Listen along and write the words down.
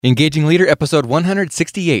Engaging Leader, episode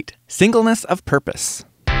 168, Singleness of Purpose.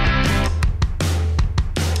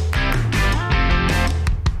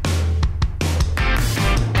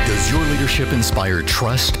 Does your leadership inspire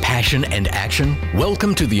trust, passion, and action?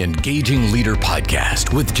 Welcome to the Engaging Leader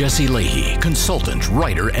podcast with Jesse Leahy, consultant,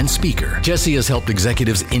 writer, and speaker. Jesse has helped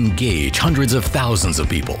executives engage hundreds of thousands of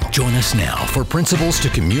people. Join us now for principles to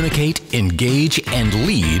communicate, engage, and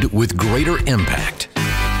lead with greater impact.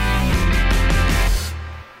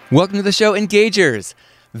 Welcome to the show, Engagers.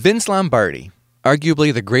 Vince Lombardi,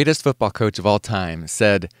 arguably the greatest football coach of all time,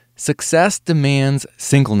 said, "Success demands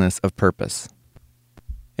singleness of purpose."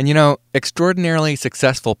 And you know, extraordinarily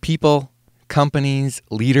successful people, companies,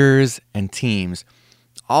 leaders, and teams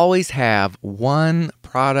always have one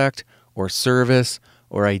product or service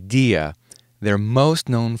or idea they're most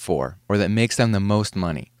known for or that makes them the most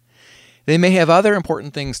money. They may have other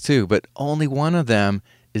important things too, but only one of them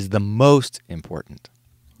is the most important.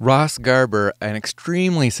 Ross Garber, an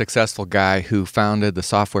extremely successful guy who founded the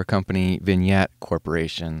software company Vignette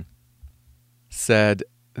Corporation, said,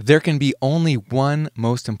 "There can be only one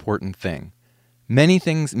most important thing. Many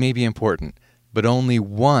things may be important, but only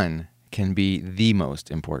one can be the most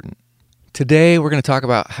important." Today, we're going to talk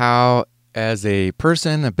about how, as a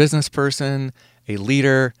person, a business person, a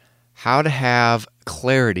leader, how to have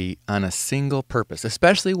clarity on a single purpose,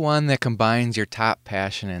 especially one that combines your top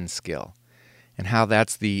passion and skill, and how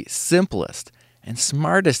that's the simplest and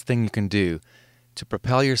smartest thing you can do to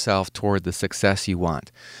propel yourself toward the success you want.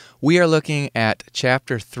 We are looking at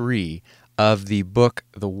Chapter 3 of the book,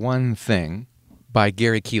 The One Thing, by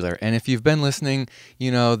Gary Keeler. And if you've been listening, you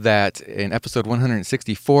know that in episode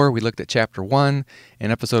 164, we looked at Chapter 1. In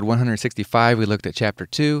episode 165, we looked at Chapter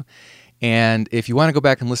 2. And if you want to go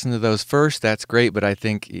back and listen to those first, that's great. But I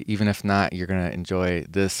think even if not, you're going to enjoy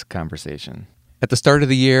this conversation. At the start of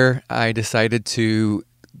the year, I decided to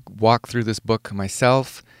walk through this book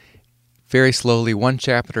myself, very slowly, one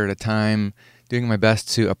chapter at a time, doing my best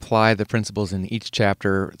to apply the principles in each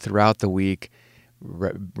chapter throughout the week,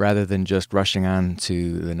 rather than just rushing on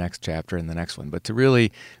to the next chapter and the next one, but to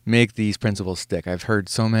really make these principles stick. I've heard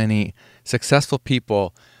so many successful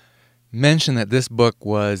people mention that this book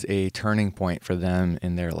was a turning point for them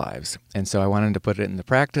in their lives, and so I wanted to put it into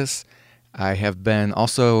practice. I have been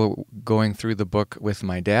also going through the book with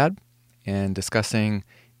my dad and discussing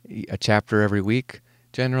a chapter every week,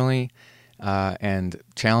 generally, and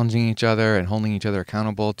challenging each other and holding each other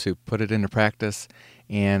accountable to put it into practice.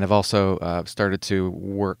 And I've also started to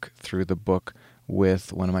work through the book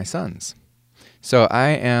with one of my sons. So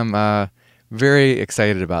I am very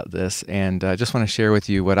excited about this, and I just want to share with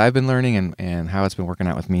you what I've been learning and how it's been working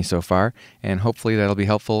out with me so far, and hopefully that'll be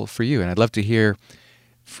helpful for you. And I'd love to hear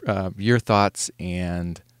your thoughts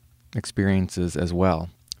and experiences as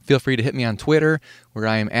well. Feel free to hit me on Twitter, where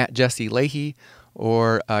I am at Jesse Leahy,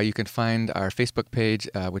 or you can find our Facebook page,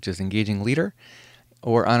 which is Engaging Leader,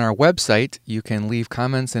 or on our website, you can leave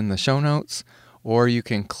comments in the show notes, or you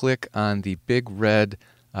can click on the big red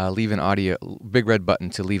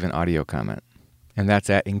button to leave an audio comment. And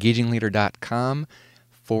that's at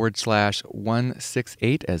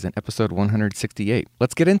engagingleader.com/168 as in episode 168.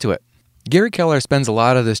 Let's get into it. Gary Keeler spends a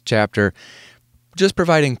lot of this chapter just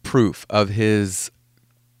providing proof of his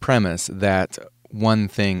premise that one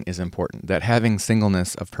thing is important, that having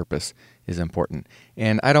singleness of purpose is important.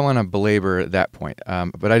 And I don't want to belabor that point,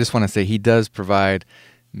 but I just want to say he does provide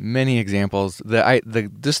many examples.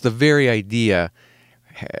 Just the very idea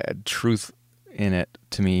had truth in it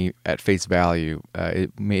to me at face value.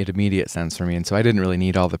 It made immediate sense for me, and so I didn't really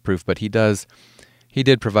need all the proof, but he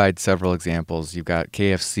did provide several examples. You've got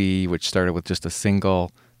KFC, which started with just a single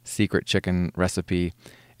secret chicken recipe.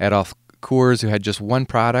 Adolf Coors, who had just one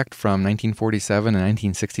product from 1947 and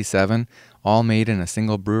 1967, all made in a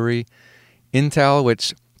single brewery. Intel,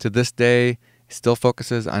 which to this day still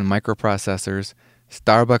focuses on microprocessors.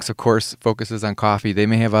 Starbucks, of course, focuses on coffee. They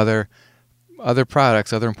may have other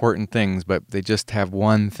products, other important things, but they just have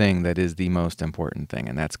one thing that is the most important thing,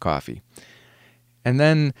 and that's coffee. And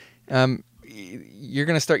then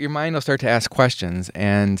your mind will start to ask questions,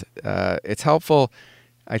 and it's helpful,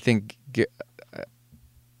 I think,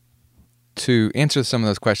 to answer some of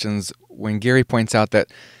those questions when Gary points out that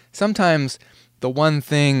sometimes the one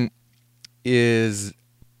thing it's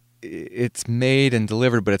made and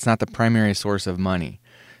delivered, but it's not the primary source of money.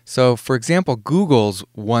 So, for example, Google's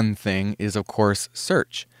one thing is, of course,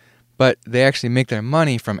 search, but they actually make their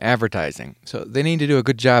money from advertising. So they need to do a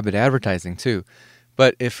good job at advertising too.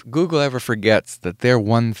 But if Google ever forgets that their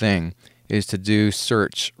one thing is to do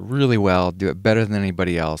search really well, do it better than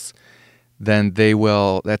anybody else, then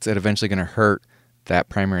that's eventually going to hurt that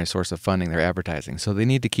primary source of funding, their advertising. So they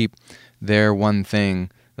need to keep their one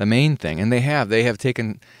thing the main thing. And they have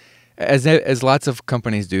taken, as lots of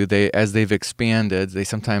companies do, as they've expanded, they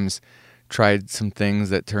sometimes tried some things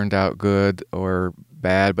that turned out good or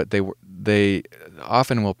bad, but they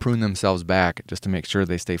often will prune themselves back just to make sure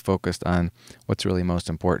they stay focused on what's really most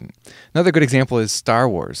important. Another good example is Star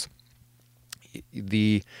Wars.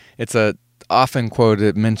 It's a often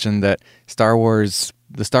mentioned that the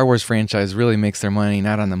Star Wars franchise really makes their money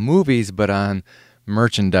not on the movies but on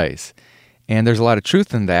merchandise. And there's a lot of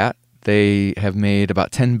truth in that. They have made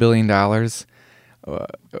about $10 billion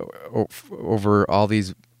over all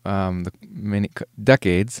these many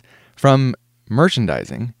decades from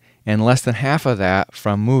merchandising, and less than half of that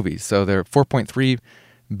from movies. So they're $4.3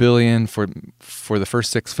 billion for the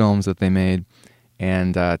first 6 films that they made,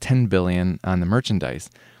 and $10 billion on the merchandise.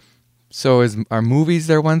 So are movies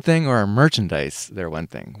their one thing, or are merchandise their one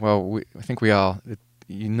thing? Well, I think we all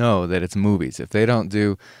that it's movies. If they don't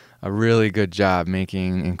do a really good job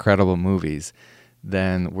making incredible movies,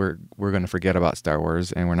 then we're going to forget about Star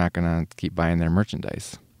Wars, and we're not going to keep buying their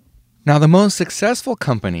merchandise. Now, the most successful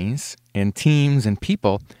companies and teams and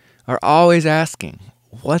people are always asking,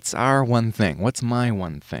 what's our one thing? What's my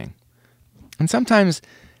one thing? And sometimes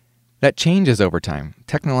that changes over time.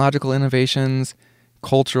 Technological innovations,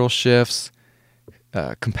 cultural shifts,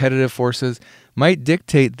 competitive forces might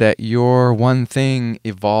dictate that your one thing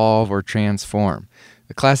evolve or transform.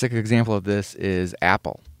 The classic example of this is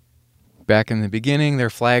Apple. Back in the beginning, their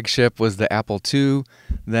flagship was the Apple II,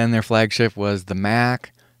 then their flagship was the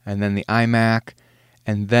Mac, and then the iMac,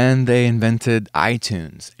 and then they invented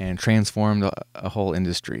iTunes and transformed a whole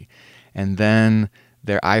industry. And then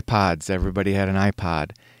their iPods, everybody had an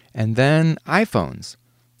iPod, and then iPhones.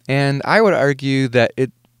 And I would argue that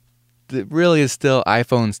it really is still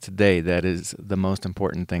iPhones today that is the most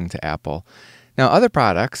important thing to Apple. Now, other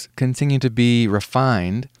products continue to be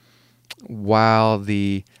refined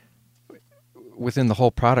within the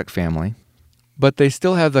whole product family, but they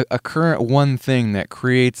still have a current one thing that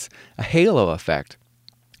creates a halo effect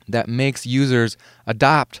that makes users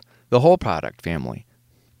adopt the whole product family.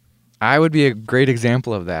 I would be a great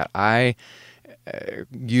example of that. I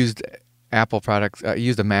used Apple products,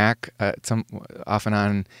 used a Mac off and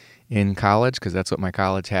on in college because that's what my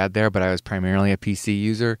college had there, but I was primarily a PC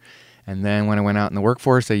user. And then when I went out in the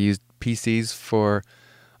workforce, I used PCs for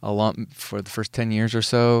the first 10 years or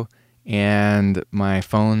so, and my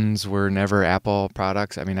phones were never Apple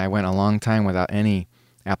products. I mean, I went a long time without any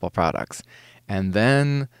Apple products. And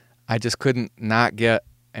then I just couldn't not get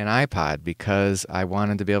an iPod because I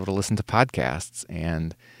wanted to be able to listen to podcasts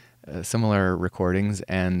and similar recordings.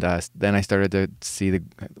 And then I started to see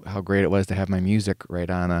how great it was to have my music right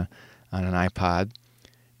on an iPod.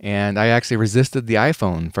 And I actually resisted the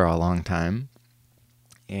iPhone for a long time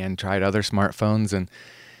and tried other smartphones. And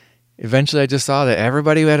eventually I just saw that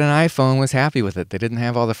everybody who had an iPhone was happy with it. They didn't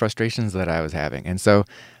have all the frustrations that I was having. And so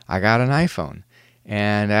I got an iPhone.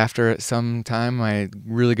 And after some time, my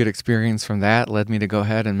really good experience from that led me to go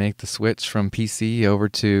ahead and make the switch from PC over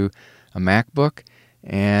to a MacBook,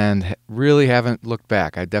 and really haven't looked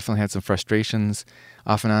back. I definitely had some frustrations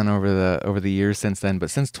off and on over the years since then,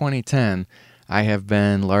 but since 2010, I have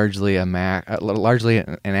been largely an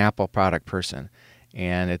Apple product person,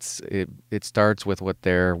 and it starts with what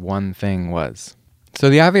their one thing was. So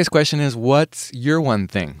the obvious question is, what's your one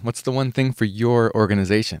thing? What's the one thing for your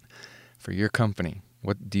organization, for your company?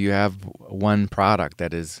 What do you have one product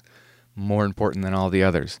that is more important than all the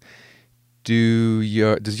others?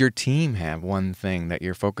 Does your team have one thing that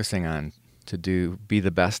you're focusing on to be the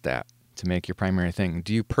best at, to make your primary thing?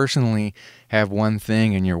 Do you personally have one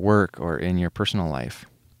thing in your work or in your personal life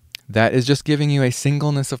that is just giving you a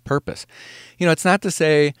singleness of purpose? It's not to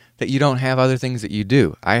say that you don't have other things that you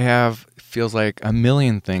do. I have, feels like, a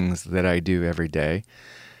million things that I do every day,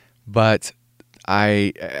 but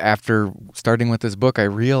after starting with this book, I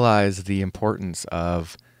realized the importance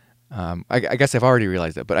of, I guess I've already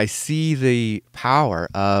realized it, but I see the power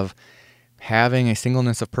of having a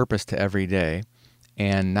singleness of purpose to every day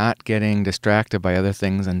and not getting distracted by other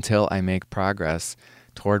things until I make progress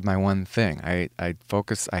toward my one thing. I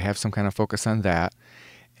have some kind of focus on that,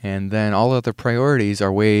 and then all other priorities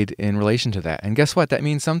are weighed in relation to that. And guess what? That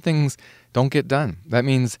means some things don't get done. That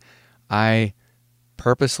means I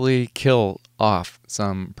purposely kill off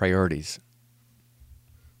some priorities.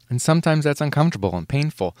 And sometimes that's uncomfortable and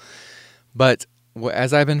painful. But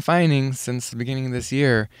as I've been finding since the beginning of this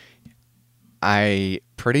year, I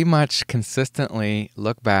pretty much consistently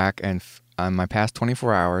look back on my past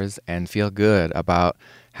 24 hours and feel good about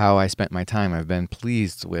how I spent my time. I've been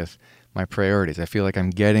pleased with my priorities. I feel like I'm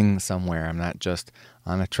getting somewhere. I'm not just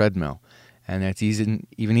on a treadmill. And it's even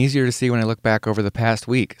easier to see when I look back over the past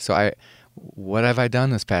week. So what have I done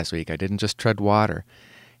this past week? I didn't just tread water.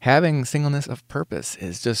 Having singleness of purpose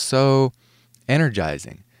is just so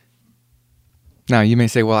energizing. Now, you may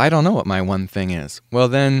say, well, I don't know what my one thing is. Well,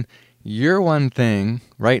 then your one thing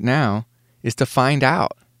right now is to find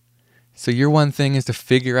out. So your one thing is to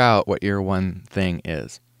figure out what your one thing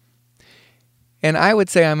is. And I would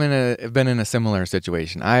say I've been in a similar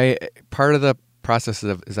situation. Part of the process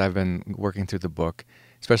as I've been working through the book,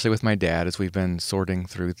 especially with my dad, as we've been sorting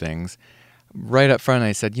through things, right up front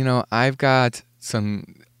I said, I've got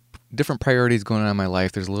some different priorities going on in my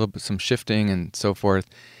life. There's a little bit some shifting and so forth,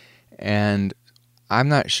 and I'm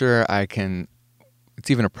not sure it's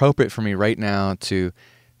even appropriate for me right now to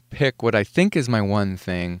pick what I think is my one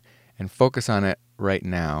thing and focus on it right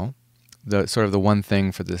now, the sort of the one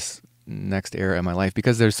thing for this next era of my life,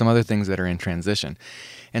 because there's some other things that are in transition.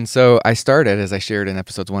 And so I started, as I shared in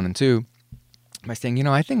episodes 1 and 2, by saying,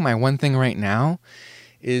 I think my one thing right now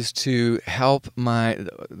is to help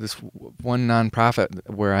this one nonprofit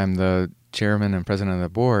where I'm the chairman and president of the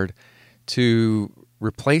board to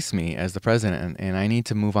replace me as the president, and I need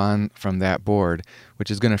to move on from that board, which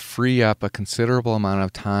is going to free up a considerable amount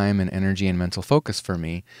of time and energy and mental focus for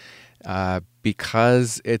me,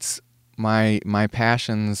 because it's my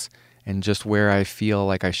passions and just where I feel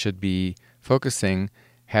like I should be focusing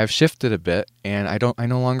have shifted a bit, and I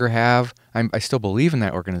no longer have. I still believe in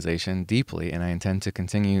that organization deeply, and I intend to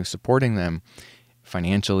continue supporting them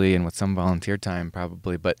financially and with some volunteer time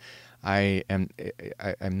probably, but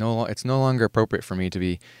it's no longer appropriate for me to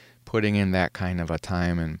be putting in that kind of a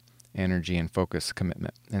time and energy and focus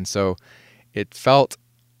commitment. And so it felt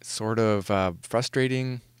sort of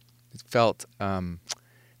frustrating. It felt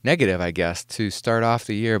negative, I guess, to start off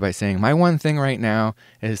the year by saying my one thing right now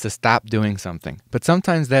is to stop doing something. But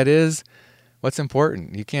sometimes that is what's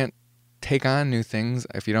important. You can't take on new things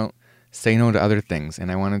if you don't say no to other things.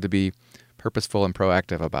 And I wanted to be purposeful and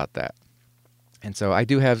proactive about that. And so I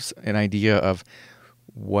do have an idea of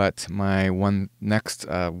what my next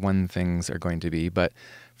one things are going to be. But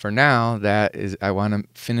for now, I want to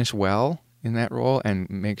finish well in that role and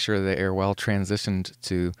make sure they are well transitioned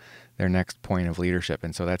to their next point of leadership.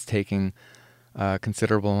 And so that's taking a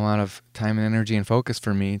considerable amount of time and energy and focus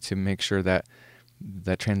for me to make sure that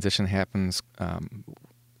that transition happens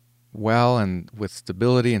well and with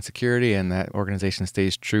stability and security, and that organization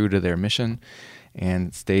stays true to their mission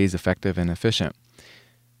and stays effective and efficient.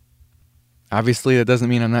 Obviously, that doesn't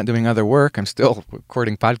mean I'm not doing other work. I'm still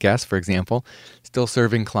recording podcasts, for example, still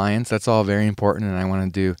serving clients. That's all very important, and I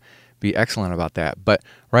want to be excellent about that. But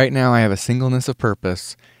right now, I have a singleness of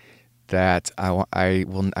purpose that I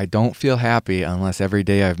don't feel happy unless every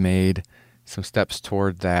day I've made some steps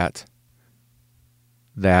toward that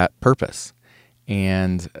purpose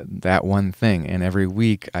and that one thing. And every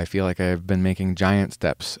week, I feel like I've been making giant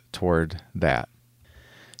steps toward that.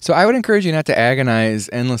 So I would encourage you not to agonize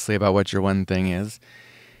endlessly about what your one thing is.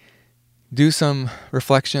 Do some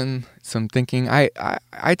reflection, some thinking. I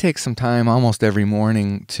take some time almost every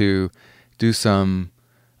morning to do some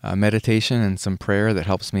meditation and some prayer that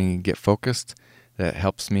helps me get focused, that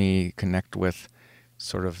helps me connect with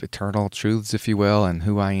sort of eternal truths, if you will, and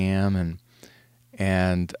who I am.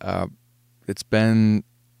 And it's been,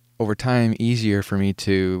 over time, easier for me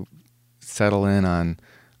to settle in on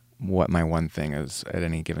what my one thing is at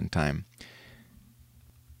any given time.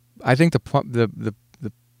 I think the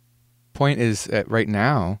point is right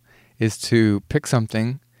now is to pick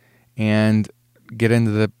something and get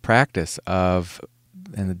into the practice of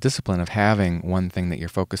and the discipline of having one thing that you're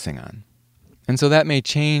focusing on. And so that may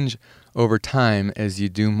change over time as you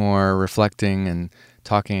do more reflecting and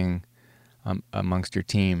talking amongst your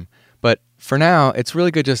team. But for now, it's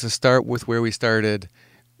really good just to start with where we started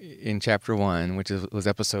in Chapter 1, which was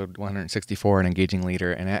episode 164, An Engaging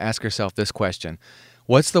Leader, and ask yourself this question.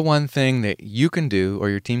 What's the one thing that you can do or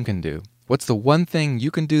your team can do? What's the one thing you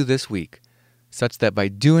can do this week such that by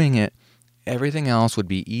doing it, everything else would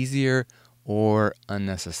be easier or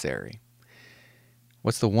unnecessary?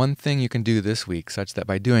 What's the one thing you can do this week such that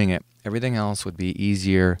by doing it, everything else would be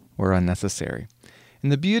easier or unnecessary?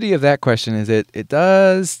 And the beauty of that question is it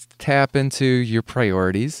does tap into your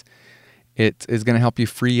priorities. It is going to help you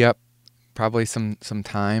free up probably some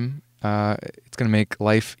time. It's going to make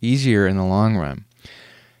life easier in the long run.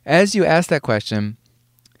 As you ask that question,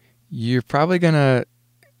 you're probably going to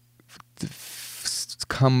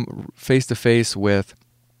come face to face with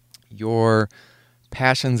your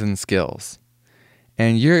passions and skills.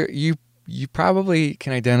 And you probably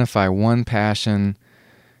can identify one passion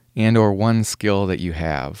and or one skill that you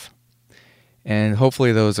have And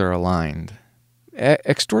hopefully those are aligned.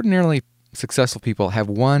 Extraordinarily successful people have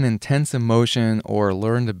one intense emotion or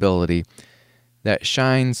learned ability that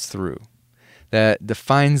shines through, that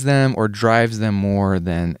defines them or drives them more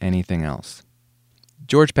than anything else.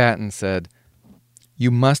 George Patton said,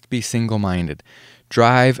 "You must be single-minded.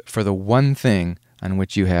 Drive for the one thing on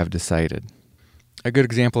which you have decided." A good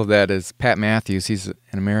example of that is Pat Matthews. He's an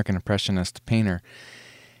American Impressionist painter.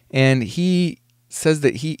 And he says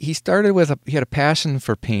that he started with, he had a passion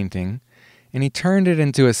for painting, and he turned it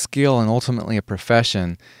into a skill and ultimately a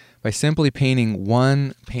profession by simply painting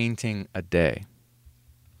one painting a day.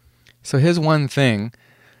 So his one thing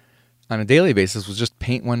on a daily basis was just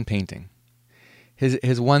paint one painting.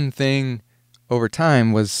 His one thing over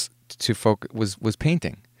time was to focus was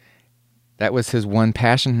painting. That was his one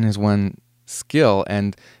passion and his one skill,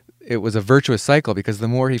 and it was a virtuous cycle because the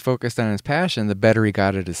more he focused on his passion, the better he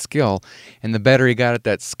got at his skill, and the better he got at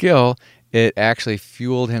that skill, it actually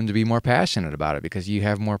fueled him to be more passionate about it because you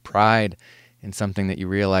have more pride in something that you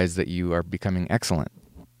realize that you are becoming excellent.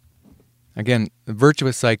 Again, the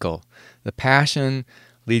virtuous cycle. The passion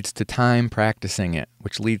leads to time practicing it,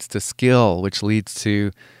 which leads to skill, which leads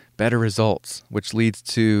to better results, which leads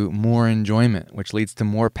to more enjoyment, which leads to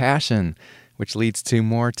more passion, which leads to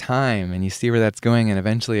more time. And you see where that's going, and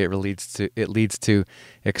eventually it leads to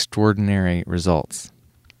extraordinary results.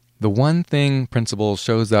 The one thing principle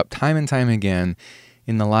shows up time and time again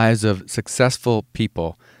in the lives of successful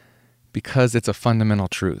people because it's a fundamental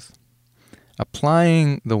truth.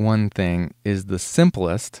 Applying the one thing is the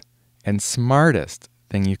simplest and smartest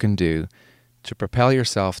thing you can do to propel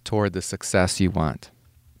yourself toward the success you want.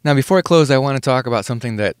 Now, before I close, I want to talk about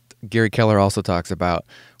something that Gary Keller also talks about,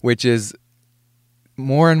 which is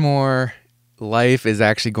more and more life is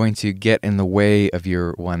actually going to get in the way of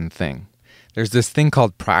your one thing. There's this thing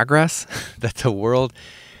called progress that the world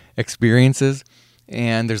experiences,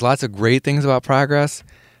 and there's lots of great things about progress,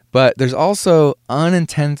 but there's also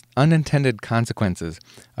unintended consequences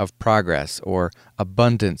of progress or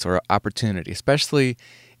abundance or opportunity, especially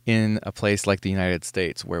in a place like the United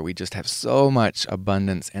States where we just have so much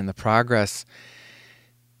abundance, and the progress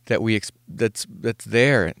that that's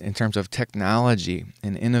there in terms of technology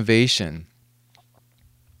and innovation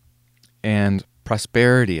and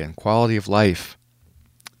prosperity and quality of life.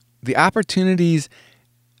 The opportunities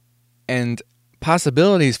and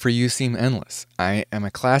possibilities for you seem endless. I am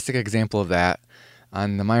a classic example of that.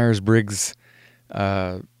 On the Myers-Briggs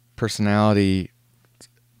personality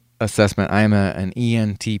assessment, I am an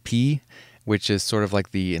ENTP, which is sort of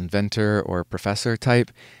like the inventor or professor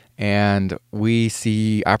type, and we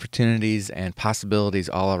see opportunities and possibilities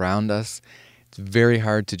all around us. It's very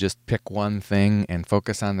hard to just pick one thing and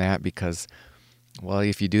focus on that because, well,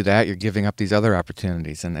 if you do that, you're giving up these other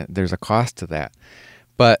opportunities, and there's a cost to that.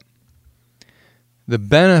 But the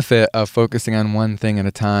benefit of focusing on one thing at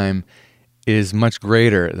a time is much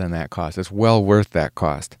greater than that cost. It's well worth that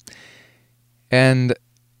cost. And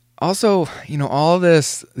also, all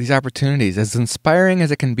of these opportunities, as inspiring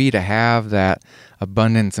as it can be to have that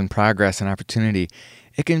abundance and progress and opportunity,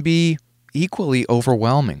 it can be equally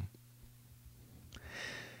overwhelming.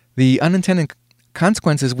 The unintended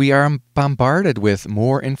consequences, we are bombarded with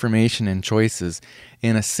more information and choices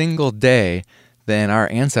in a single day than our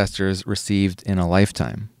ancestors received in a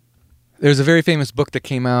lifetime. There's a very famous book that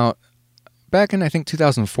came out back in, I think,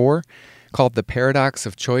 2004 called The Paradox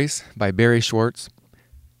of Choice by Barry Schwartz.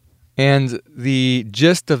 And the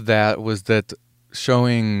gist of that was that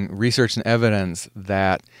showing research and evidence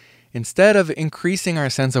that instead of increasing our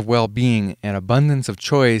sense of well-being, an abundance of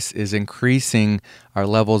choice is increasing our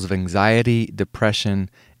levels of anxiety, depression,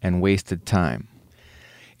 and wasted time.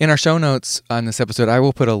 In our show notes on this episode, I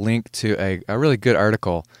will put a link to a really good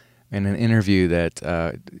article and an interview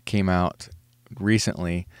that came out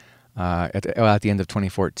recently at the end of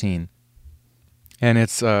 2014. And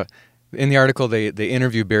it's in the article they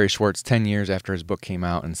interview Barry Schwartz 10 years after his book came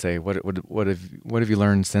out and say, what have you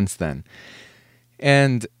learned since then?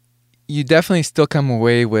 And you definitely still come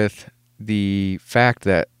away with the fact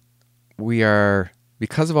that we are,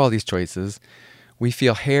 because of all these choices, we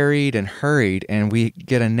feel harried and hurried, and we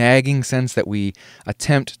get a nagging sense that we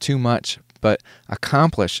attempt too much but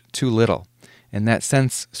accomplish too little. And that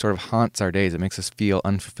sense sort of haunts our days. It makes us feel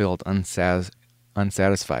unfulfilled,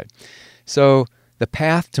 unsatisfied. So the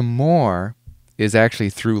path to more is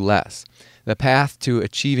actually through less. The path to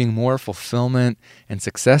achieving more fulfillment and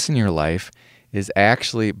success in your life is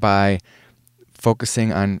actually by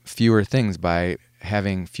focusing on fewer things, by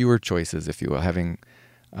having fewer choices, if you will, having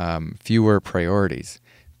fewer priorities.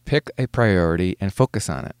 Pick a priority and focus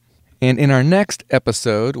on it. And in our next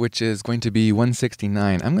episode, which is going to be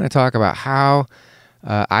 169, I'm going to talk about how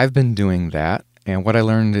I've been doing that and what I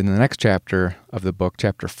learned in the next chapter of the book,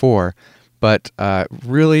 chapter 4. But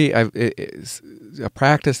really, it's a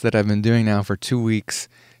practice that I've been doing now for 2 weeks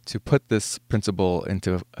to put this principle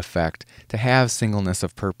into effect, to have singleness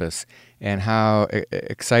of purpose, and how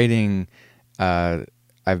exciting I've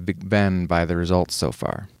been by the results so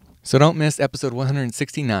far. So don't miss episode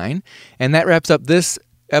 169. And that wraps up this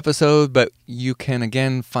episode, but you can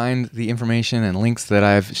again find the information and links that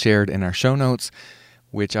I've shared in our show notes,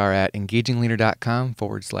 which are at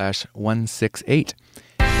engagingleader.com/168.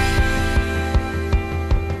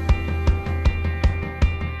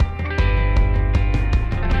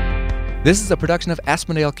 This is a production of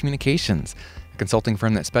Aspendale Communications, a consulting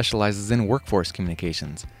firm that specializes in workforce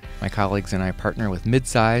communications. My colleagues and I partner with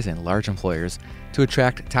mid-size and large employers to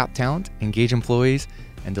attract top talent, engage employees,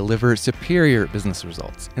 and deliver superior business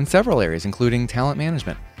results in several areas, including talent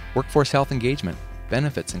management, workforce health engagement,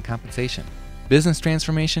 benefits and compensation, business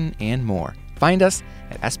transformation, and more. Find us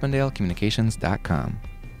at AspendaleCommunications.com.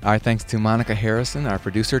 Our thanks to Monica Harrison, our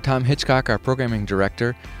producer, Tom Hitchcock, our programming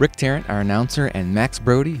director, Rick Tarrant, our announcer, and Max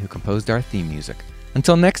Brody, who composed our theme music.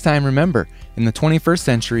 Until next time, remember, in the 21st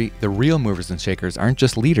century, the real movers and shakers aren't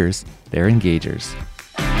just leaders, they're engagers.